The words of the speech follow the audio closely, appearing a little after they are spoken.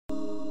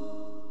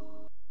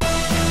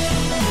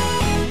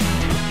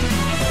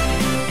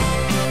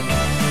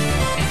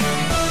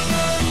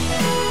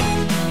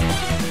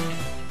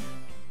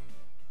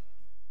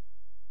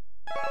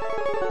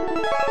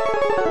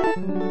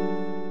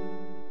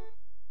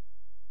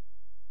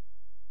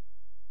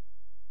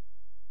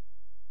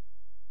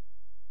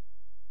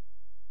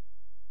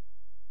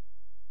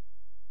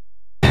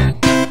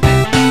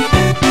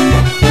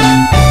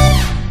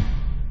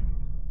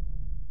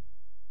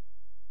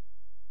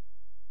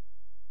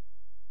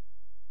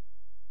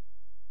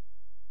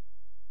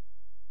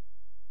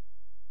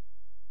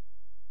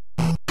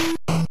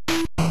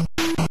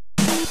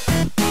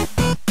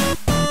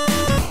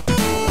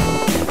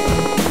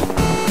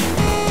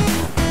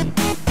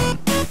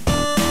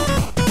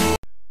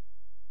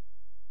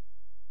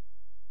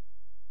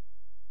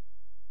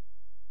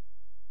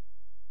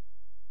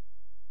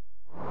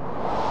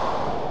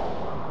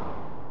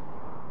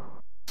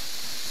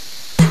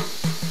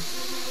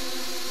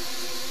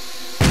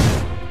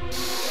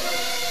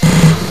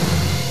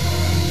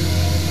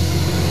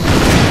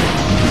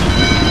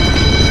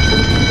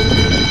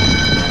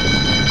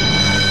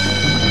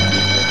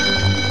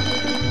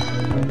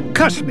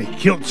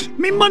kilts.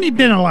 Me money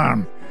bin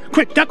alarm.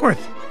 Quick,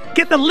 Duckworth,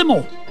 get the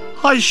limo.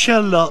 I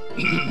shall,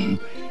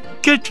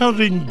 get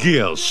her in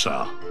gear,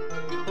 sir.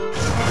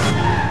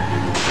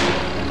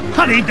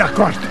 Hurry,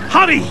 Duckworth,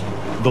 hurry!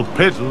 The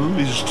pedal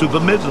is to the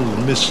metal,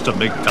 Mr.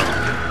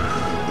 McDuck.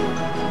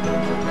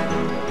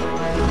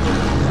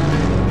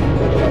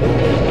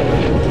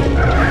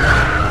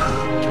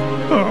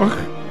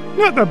 Oh,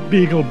 not the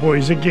Beagle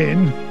Boys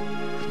again.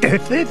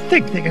 If they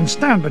think they can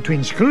stand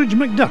between Scrooge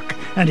McDuck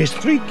and his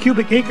 3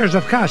 cubic acres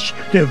of cash,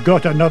 they've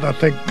got another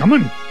thing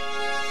coming.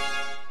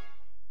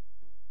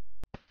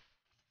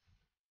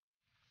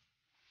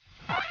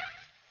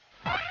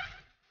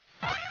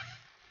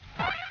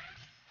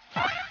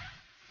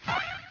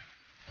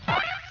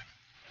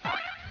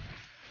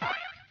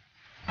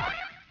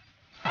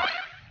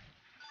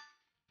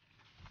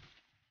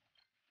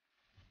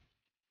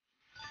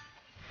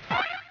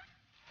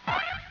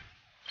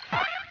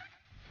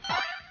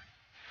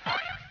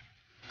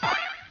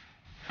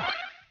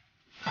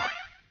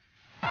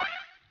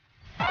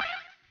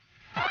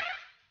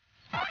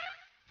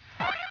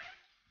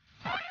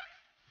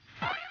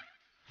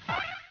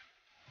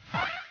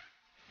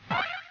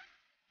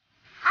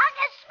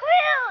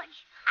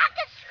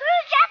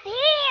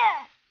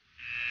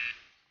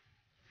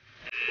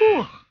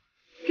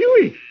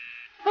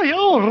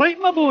 Right,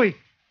 my boy.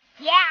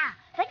 Yeah,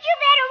 but you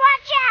better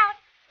watch out.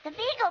 The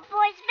Beagle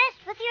Boys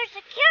messed with your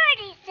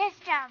security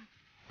system.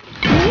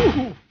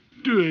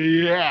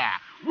 Yeah,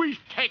 we've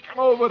taken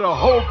over the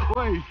whole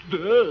place.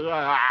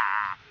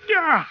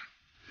 Yeah,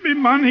 me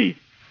money.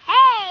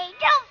 Hey,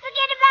 don't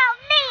forget about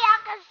me,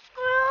 Uncle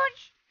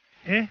Scrooge.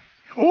 Eh?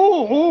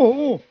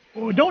 Oh,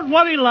 don't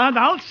worry, lad.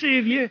 I'll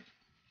save you.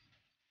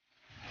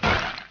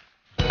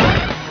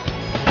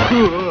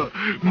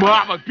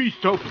 Mama, be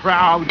so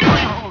proud.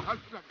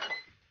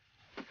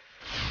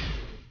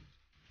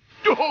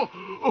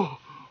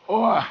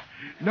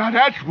 Now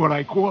that's what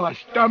I call a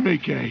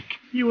stomach ache.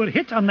 You were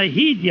hit on the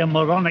head, you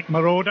moronic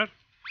marauder.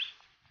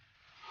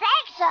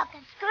 Thanks,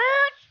 Uncle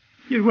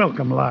Scrooge. You're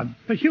welcome, lad.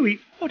 But Huey,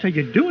 what are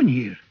you doing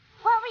here?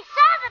 Well, we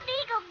saw the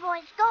Beagle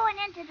Boys going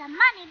into the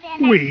money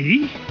bin.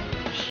 We?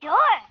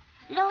 Sure.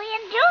 Louie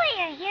and Dewey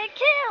are here,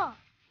 too.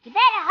 You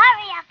better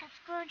hurry, Uncle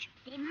Scrooge.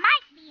 They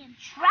might be in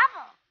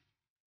trouble.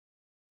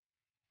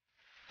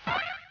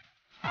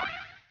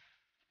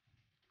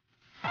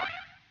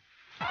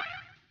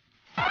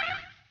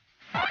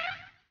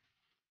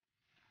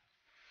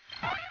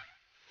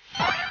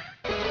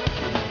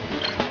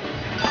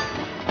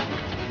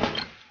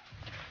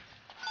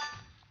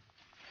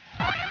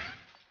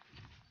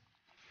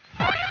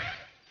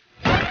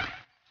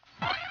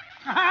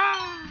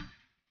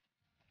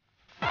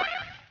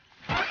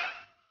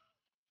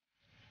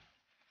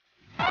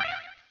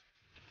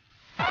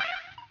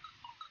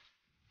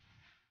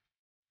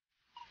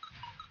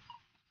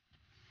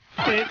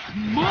 It's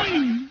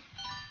mine!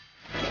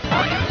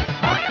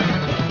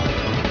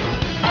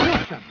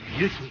 What a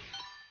beauty!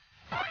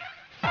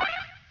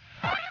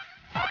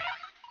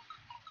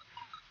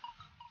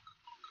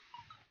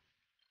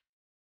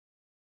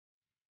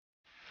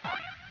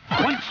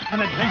 Once an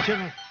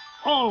adventurer,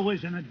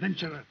 always an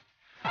adventurer.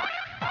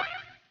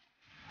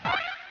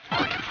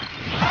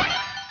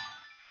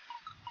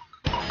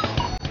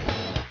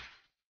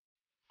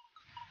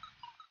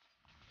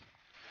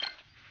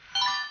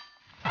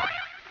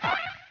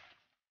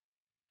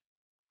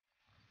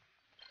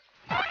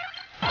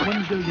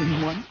 $1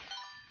 billion one,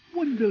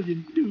 $1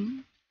 billion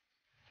two.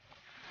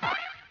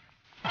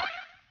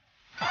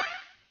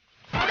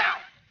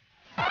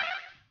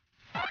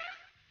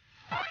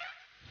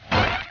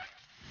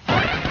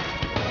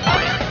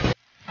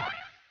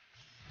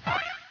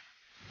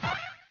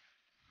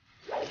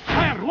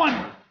 Fire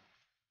one.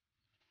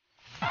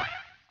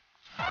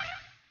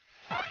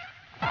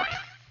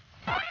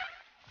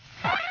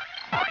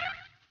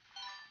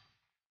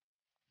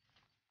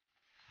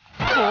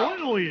 Oh,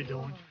 no, you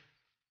don't.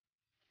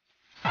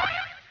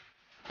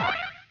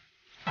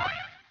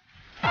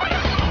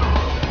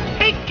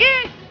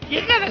 You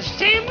got a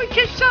sandwich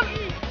or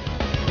something?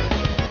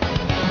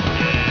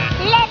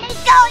 Let me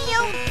go,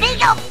 you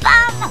Beagle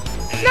bum!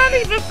 Not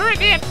even for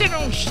an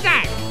afternoon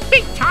snack.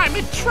 Big time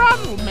in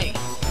trouble, mate.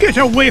 Get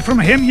away from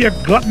him, you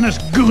gluttonous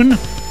goon!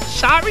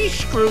 Sorry,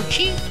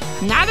 Scroochy.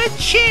 Not a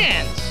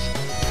chance.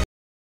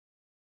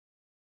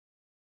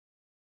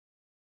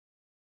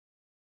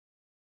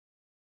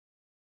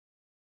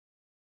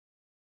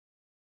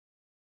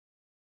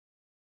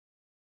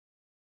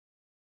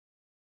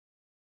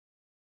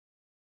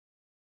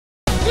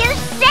 You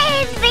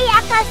saved me,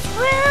 Uncle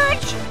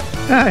Scrooge!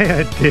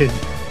 I did.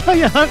 How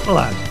you hurt,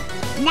 lad?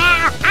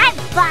 Now, I'm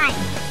fine,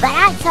 but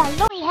I saw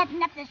Louie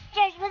heading up the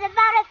stairs with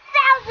about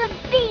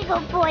 1,000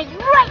 Beagle Boys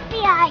right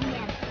behind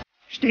him.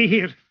 Stay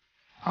here.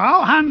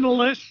 I'll handle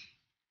this.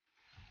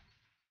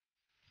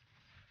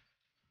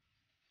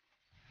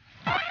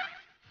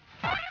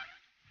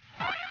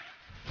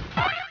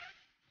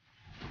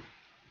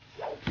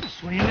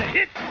 Swing a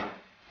hit.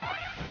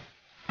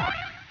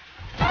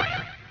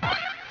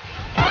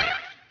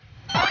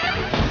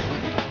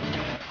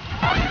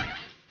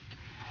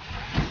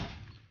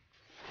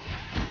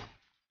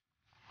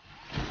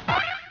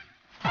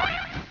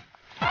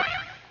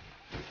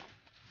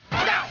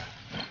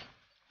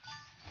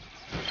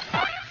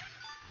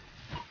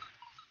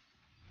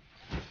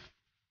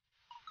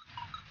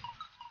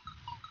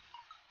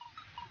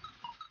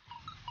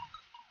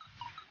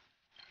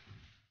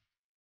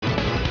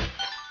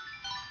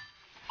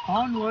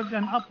 Onward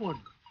and upward.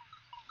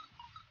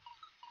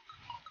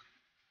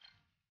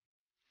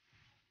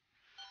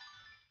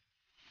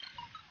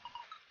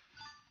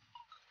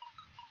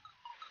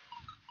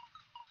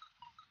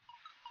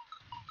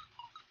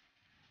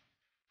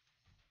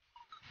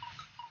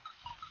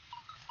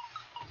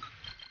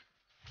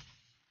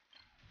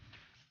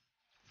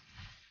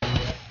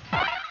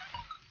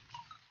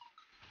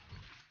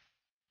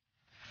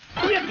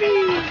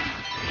 Yippee!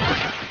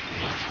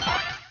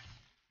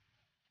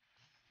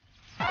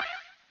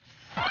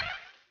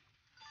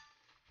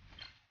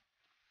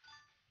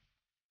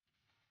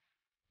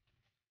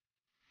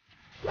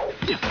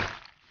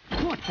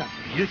 What a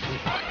beauty!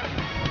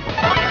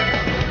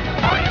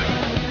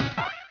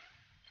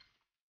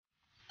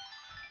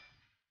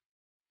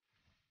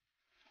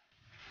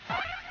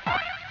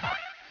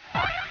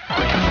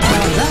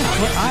 Now that's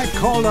what I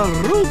call a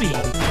ruby.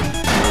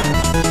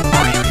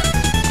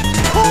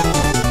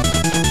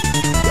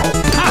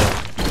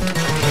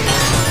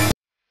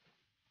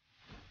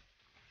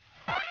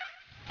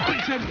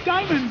 It's a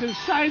diamond the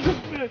size of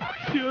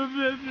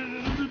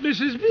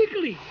Mrs.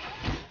 Bigley.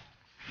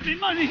 Me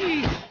money.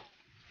 Hurry,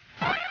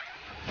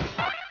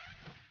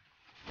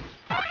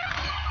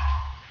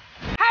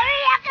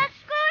 Uncle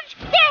Scrooge!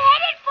 They're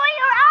headed for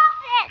your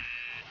office!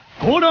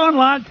 Hold on,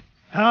 lad.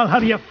 I'll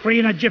have you free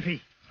in a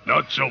jiffy.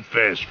 Not so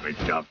fast,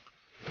 McDuck.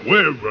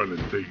 We're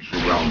running things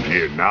around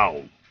here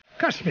now.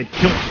 Cuss me,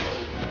 kilt.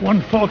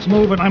 One false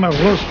move and I'm a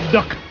roast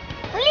duck.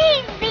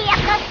 Leave me,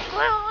 Uncle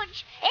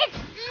Scrooge! It's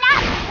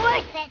not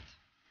worth it!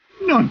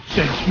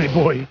 Nonsense, me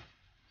boy.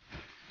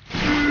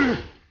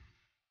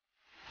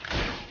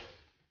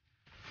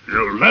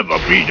 You'll never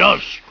beat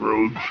us,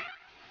 Scrooge.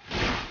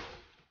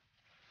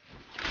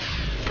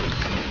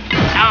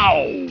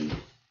 Ow!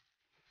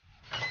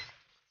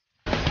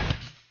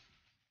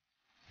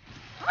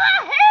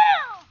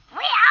 Woohoo!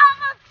 We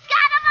almost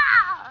got them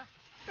all!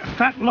 A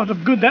fat lot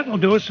of good that'll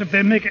do us if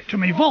they make it to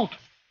me vault.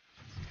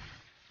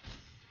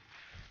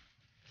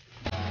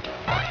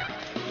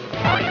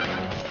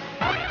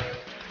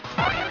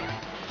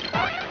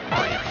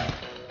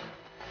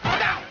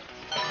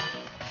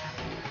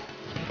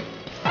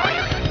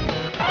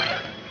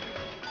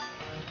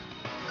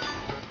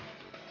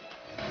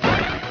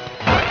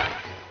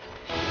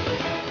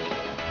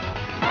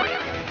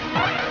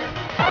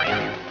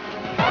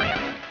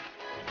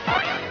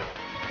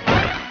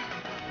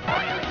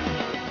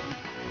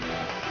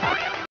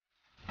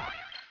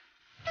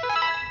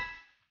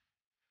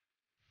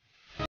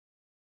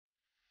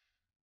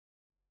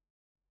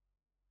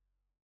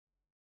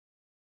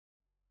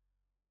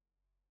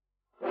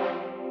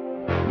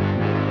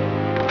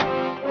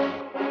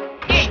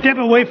 Step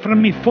away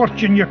from me,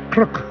 fortune, you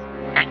crook.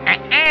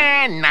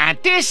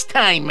 Not this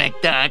time,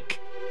 McDuck.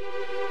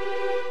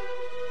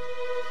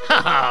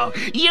 Oh,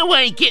 you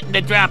ain't getting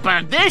the drop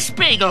on this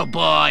big ol'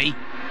 boy.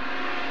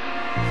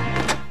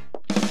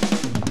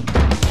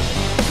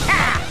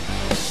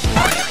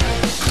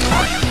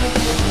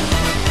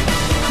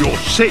 Your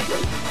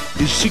safe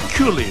is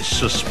securely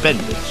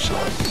suspended,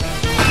 son.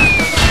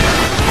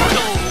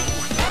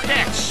 Oh,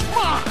 that's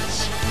smart.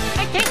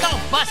 I think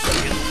I'll bust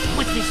you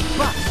with this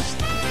bust.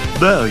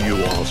 There you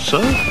are,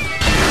 sir.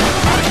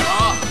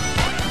 Oh,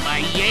 my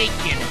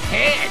aching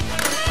head.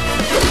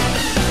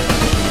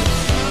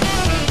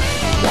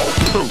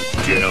 Oh,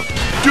 dear.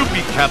 Do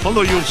be careful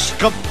or you'll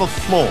scump the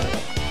floor.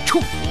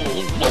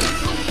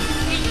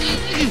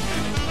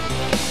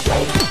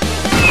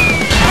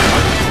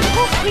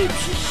 Who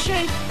keeps a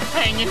safe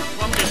hanging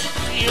from the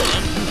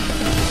ceiling?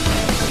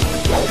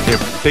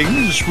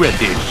 Everything's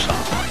ready, sir.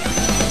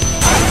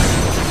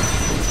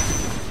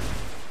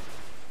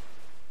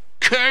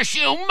 Curse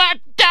you,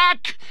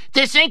 McDuck!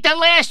 This ain't the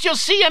last you'll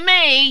see of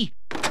me!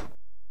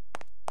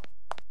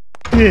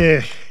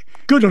 Yeah,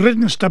 good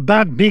riddance to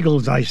bad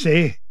beagles, I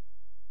say.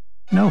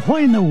 Now, why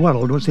in the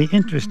world was he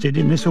interested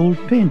in this old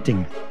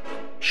painting?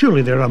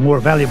 Surely there are more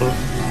valuable...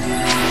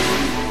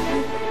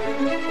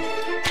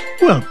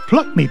 Well,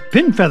 pluck me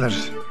pin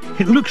feathers.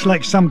 It looks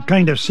like some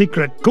kind of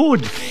secret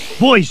code.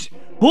 Boys!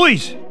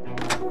 Boys!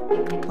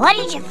 What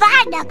did you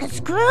find, Uncle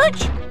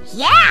Scrooge?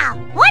 Yeah,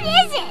 what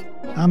is it?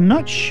 I'm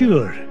not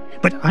sure,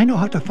 but I know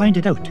how to find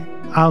it out.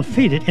 I'll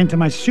feed it into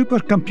my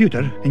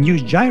supercomputer and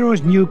use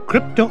Gyro's new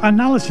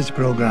crypto-analysis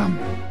program.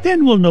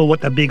 Then we'll know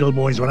what the Beagle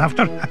Boys were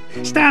after.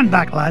 Stand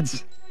back,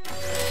 lads.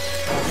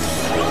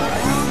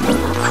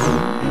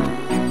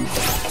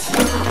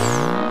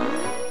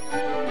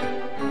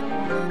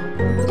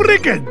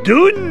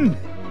 Brigadoon!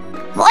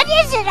 What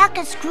is it,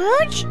 Uncle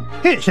Scrooge?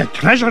 It's a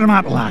treasure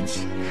map,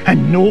 lads.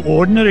 And no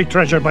ordinary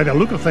treasure by the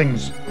look of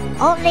things.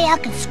 Only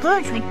Uncle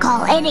Scrooge would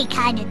call any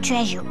kind of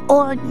treasure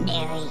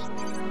ordinary.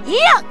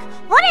 Look!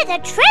 One of the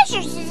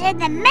treasures is in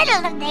the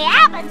middle of the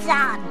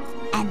Amazon.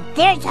 And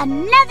there's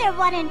another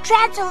one in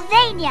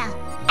Transylvania.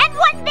 And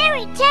one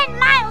buried 10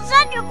 miles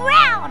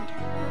underground.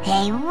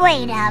 Hey,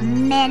 wait a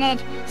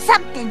minute.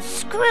 Something's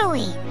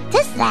screwy.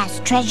 This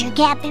last treasure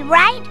can't be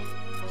right.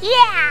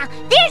 Yeah,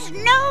 there's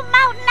no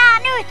mountain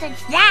on Earth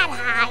that's that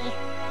high.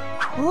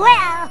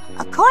 Well,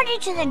 according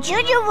to the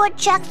Junior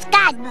Woodchuck's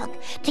guidebook,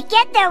 to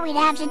get there we'd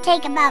have to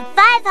take about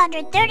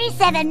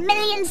 537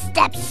 million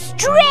steps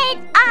straight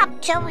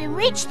up till we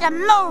reach the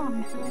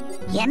moon.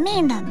 You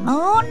mean the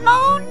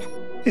moon?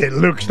 It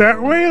looks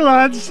that way,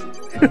 lads.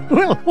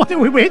 Well, what are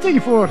we waiting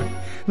for?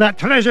 That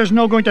treasure's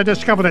not going to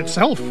discover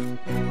itself.